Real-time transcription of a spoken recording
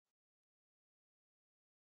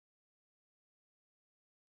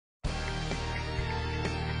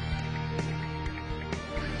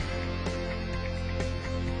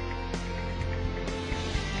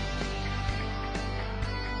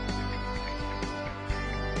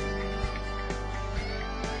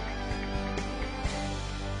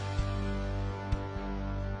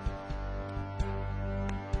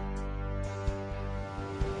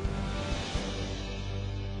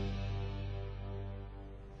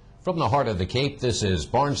From the heart of the Cape, this is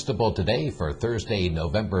Barnstable Today for Thursday,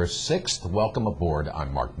 November 6th. Welcome aboard.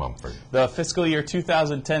 I'm Mark Mumford. The fiscal year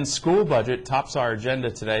 2010 school budget tops our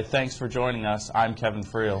agenda today. Thanks for joining us. I'm Kevin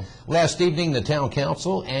Friel. Last evening, the Town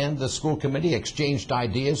Council and the School Committee exchanged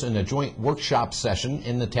ideas in a joint workshop session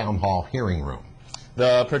in the Town Hall hearing room.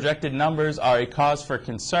 The projected numbers are a cause for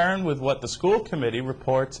concern with what the school committee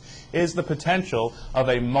reports is the potential of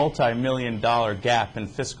a multi-million-dollar gap in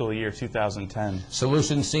fiscal year 2010.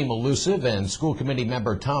 Solutions seem elusive, and school committee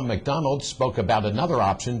member Tom McDonald spoke about another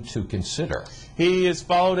option to consider. He is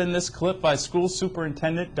followed in this clip by school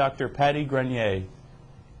superintendent Dr. Patty Grenier.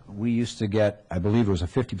 We used to get, I believe it was a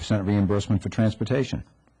 50% reimbursement for transportation.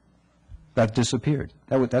 That disappeared.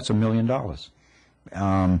 That's $1 million.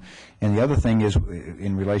 And the other thing is,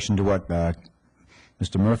 in relation to what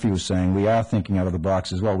Mr. Murphy was saying, we are thinking out of the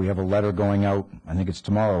box as well. We have a letter going out, I think it's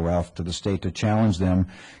tomorrow, Ralph, to the state to challenge them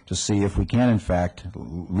to see if we can, in fact,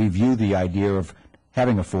 review the idea of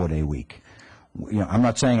having a 4-day week. You know, I'm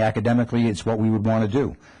not saying academically it's what we would want to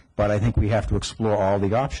do, but I think we have to explore all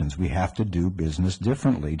the options. We have to do business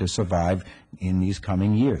differently to survive in these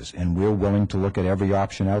coming years, and we're willing to look at every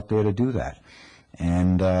option out there to do that.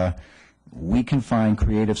 And we can find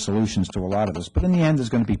creative solutions to a lot of this, but in the end there's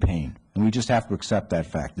going to be pain, and we just have to accept that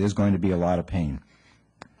fact. There's going to be a lot of pain.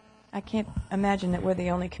 I can't imagine that we're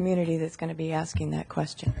the only community that's going to be asking that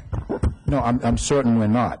question. No, I'm certain we're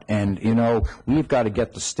not. And, you know, we've got to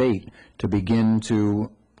get the state to begin to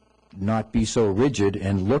not be so rigid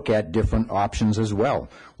and look at different options as well.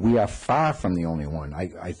 We are far from the only one.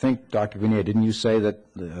 I think, Dr. Grenier, didn't you say that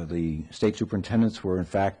the state superintendents were, in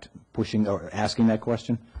fact, pushing or asking that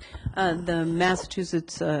question? The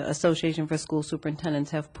Massachusetts Association for School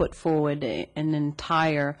Superintendents have put forward an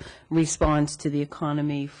entire response to the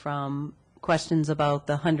economy, from questions about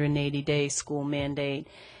the 180-day school mandate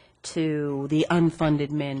to the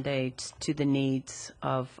unfunded mandates to the needs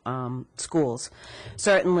of schools.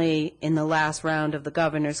 Certainly, in the last round of the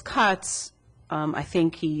governor's cuts, I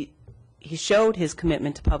think he showed his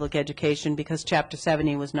commitment to public education because Chapter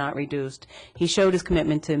 70 was not reduced. He showed his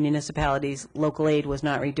commitment to municipalities. Local aid was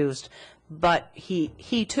not reduced. But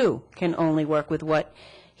he too can only work with what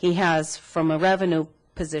he has from a revenue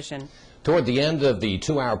position. Toward the end of the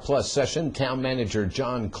 2-hour-plus session, Town Manager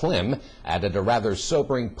John Klim added a rather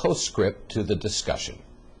sobering postscript to the discussion.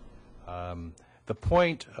 The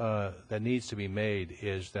point that needs to be made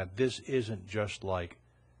is that this isn't just like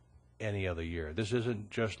any other year. This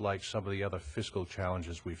isn't just like some of the other fiscal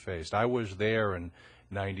challenges we faced. I was there in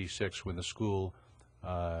 '96 when the school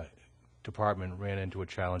department ran into a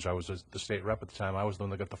challenge. I was the state rep at the time. I was the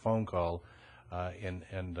one that got the phone call,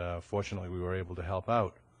 and fortunately we were able to help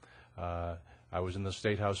out. I was in the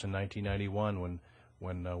State House in 1991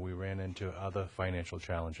 when we ran into other financial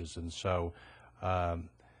challenges, and so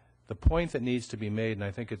the point that needs to be made, and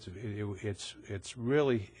I think it's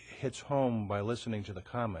really hits home by listening to the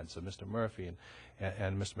comments of Mr. Murphy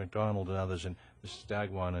and Mr. McDonald and others, and Mrs.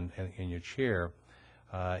 Dagwan and your chair,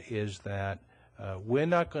 is that we're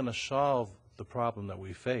not going to solve the problem that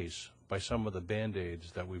we face by some of the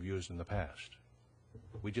Band-Aids that we've used in the past.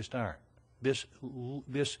 We just aren't. This,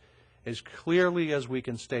 as clearly as we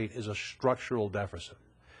can state, is a structural deficit.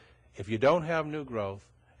 If you don't have new growth,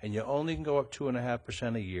 and you only can go up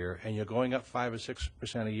 2.5% a year, and you're going up 5 or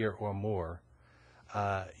 6% a year or more,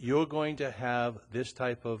 you're going to have this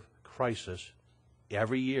type of crisis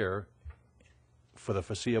every year for the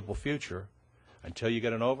foreseeable future until you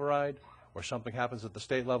get an override or something happens at the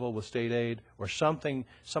state level with state aid or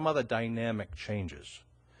some other dynamic changes.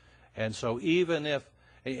 And so even if,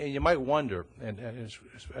 and you might wonder, and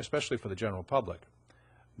especially for the general public,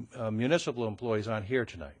 municipal employees aren't here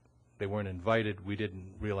tonight. They weren't invited. We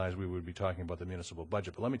didn't realize we would be talking about the municipal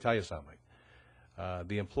budget. But let me tell you something.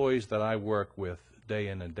 The employees that I work with day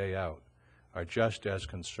in and day out are just as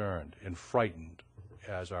concerned and frightened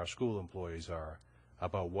as our school employees are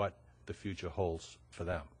about what the future holds for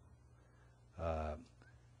them.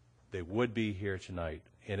 They would be here tonight.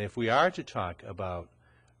 And if we are to talk about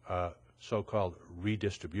so-called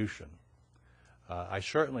redistribution, I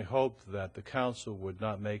certainly hope that the council would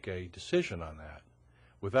not make a decision on that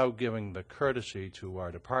without giving the courtesy to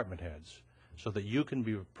our department heads so that you can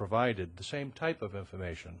be provided the same type of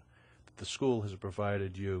information that the school has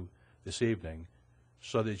provided you this evening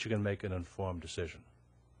so that you can make an informed decision.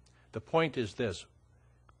 The point is this: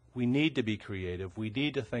 we need to be creative. We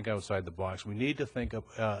need to think outside the box. We need to think of,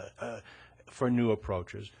 for new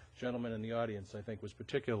approaches. The gentleman in the audience, I think, was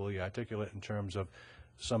particularly articulate in terms of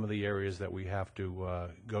some of the areas that we have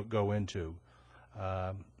to go into.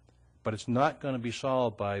 But it's not going to be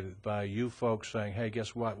solved by you folks saying, hey,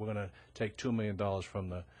 guess what, we're going to take $2 million from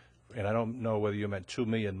the and I don't know whether you meant 2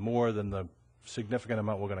 million more than the significant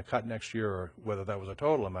amount we're going to cut next year, or whether that was a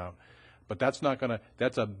total amount. But that's not going to,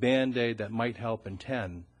 that's a Band-Aid that might help in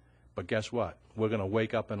 10, but guess what? We're going to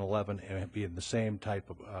wake up in 11 and be in the same type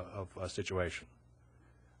of situation.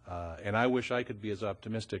 And I wish I could be as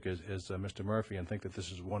optimistic as Mr. Murphy and think that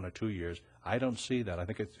this is 1 or 2 years. I don't see that. I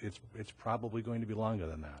think it's probably going to be longer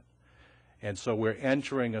than that. And so we're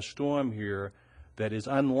entering a storm here that is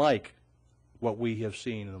unlike what we have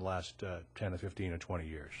seen in the last 10 or 15 or 20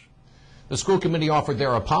 years. The school committee offered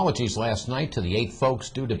their apologies last night to the 8 folks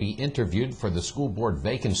due to be interviewed for the school board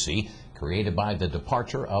vacancy created by the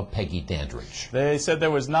departure of Peggy Dandridge. They said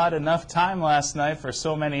there was not enough time last night for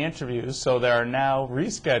so many interviews, so they are now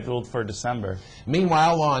rescheduled for December.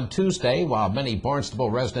 Meanwhile, on Tuesday, while many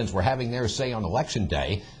Barnstable residents were having their say on Election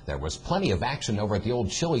Day, there was plenty of action over at the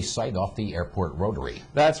old Chili's site off the airport rotary.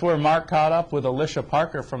 That's where Mark caught up with Alicia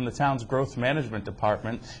Parker from the town's growth management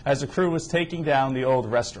department as the crew was taking down the old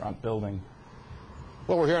restaurant building.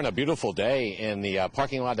 Well, we're here on a beautiful day in the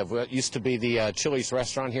parking lot of what used to be the Chili's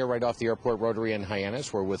restaurant here right off the airport rotary in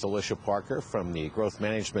Hyannis. We're with Alicia Parker from the Growth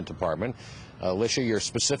Management Department. Alicia, your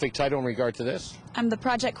specific title in regard to this? I'm the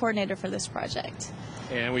project coordinator for this project.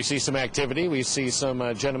 And we see some activity. We see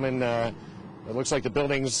some gentlemen, it looks like the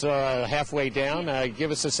building's halfway down.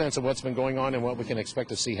 Give us a sense of what's been going on and what we can expect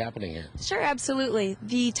to see happening here. Sure, absolutely.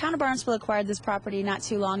 The town of Barnstable acquired this property not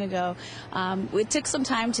too long ago. It took some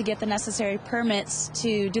time to get the necessary permits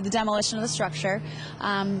to do the demolition of the structure.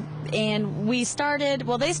 And we started,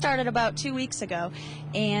 well, they started about 2 weeks ago.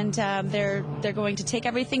 And they're going to take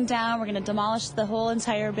everything down. We're going to demolish the whole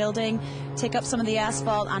entire building, take up some of the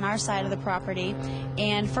asphalt on our side of the property.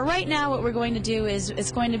 And for right now, what we're going to do is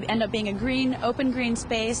it's going to end up being a open green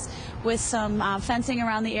space with some fencing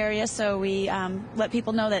around the area, so we let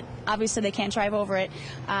people know that obviously they can't drive over it.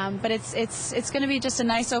 But it's going to be just a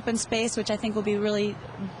nice open space, which I think will be really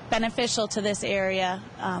beneficial to this area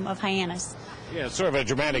of Hyannis. Yeah, it's sort of a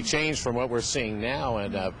dramatic change from what we're seeing now,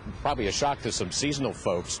 and probably a shock to some seasonal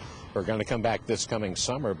folks who are going to come back this coming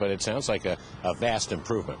summer, but it sounds like a vast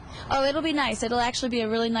improvement. Oh, it'll be nice. It'll actually be a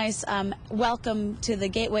really nice welcome to the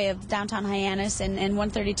gateway of downtown Hyannis, and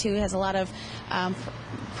 132 has a lot of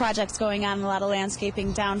projects going on, a lot of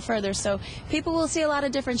landscaping down further, so people will see a lot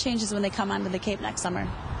of different changes when they come onto the Cape next summer.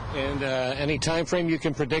 And any time frame you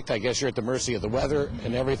can predict? I guess you're at the mercy of the weather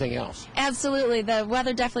and everything else. Absolutely, the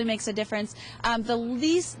weather definitely makes a difference.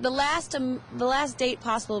 The last date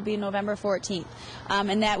possible would be November 14th,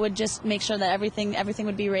 and that would just make sure that everything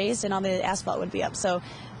would be raised and all the asphalt would be up. So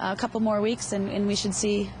a couple more weeks and we should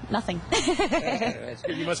see nothing. That's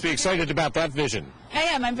good. You must be excited about that vision. I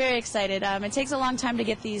am. I'm very excited. It takes a long time to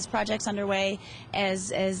get these projects underway, as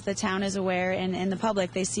the town is aware, and the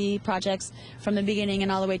public. They see projects from the beginning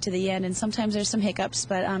and all the way to the end, and sometimes there's some hiccups,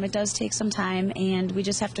 but it does take some time, and we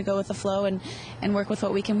just have to go with the flow and work with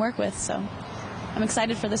what we can work with. So I'm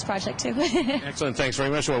excited for this project, too. Excellent. Thanks very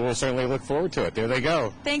much. Well, we'll certainly look forward to it. There they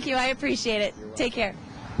go. Thank you. I appreciate it. Take care.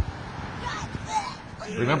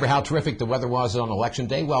 Remember how terrific the weather was on Election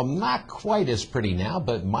Day? Well, not quite as pretty now,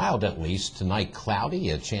 but mild at least. Tonight, cloudy,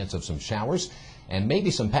 a chance of some showers, and maybe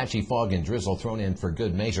some patchy fog and drizzle thrown in for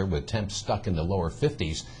good measure with temps stuck in the lower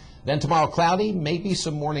 50s. Then tomorrow, cloudy, maybe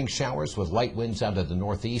some morning showers with light winds out of the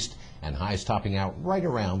northeast, and highs topping out right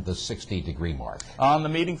around the 60-degree mark. On the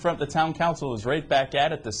meeting front, the town council is right back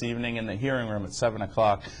at it this evening in the hearing room at 7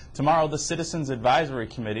 o'clock. Tomorrow, the Citizens Advisory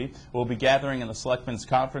Committee will be gathering in the Selectmen's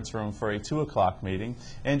Conference Room for a 2 o'clock meeting.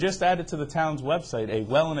 And just added to the town's website a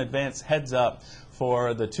well-in-advance heads-up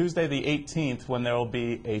for the Tuesday the 18th, when there will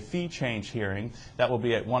be a fee change hearing. That will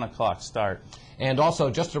be at 1 o'clock start. And also,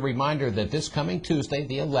 just a reminder that this coming Tuesday,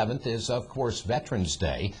 the 11th, is, of course, Veterans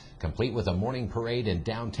Day, complete with a morning parade in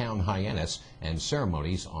downtown Hyannis and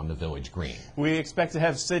ceremonies on the village green. We expect to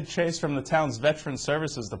have Sid Chase from the town's Veteran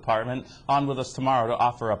Services Department on with us tomorrow to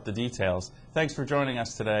offer up the details. Thanks for joining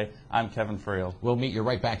us today. I'm Kevin Friel. We'll meet you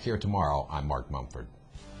right back here tomorrow. I'm Mark Mumford.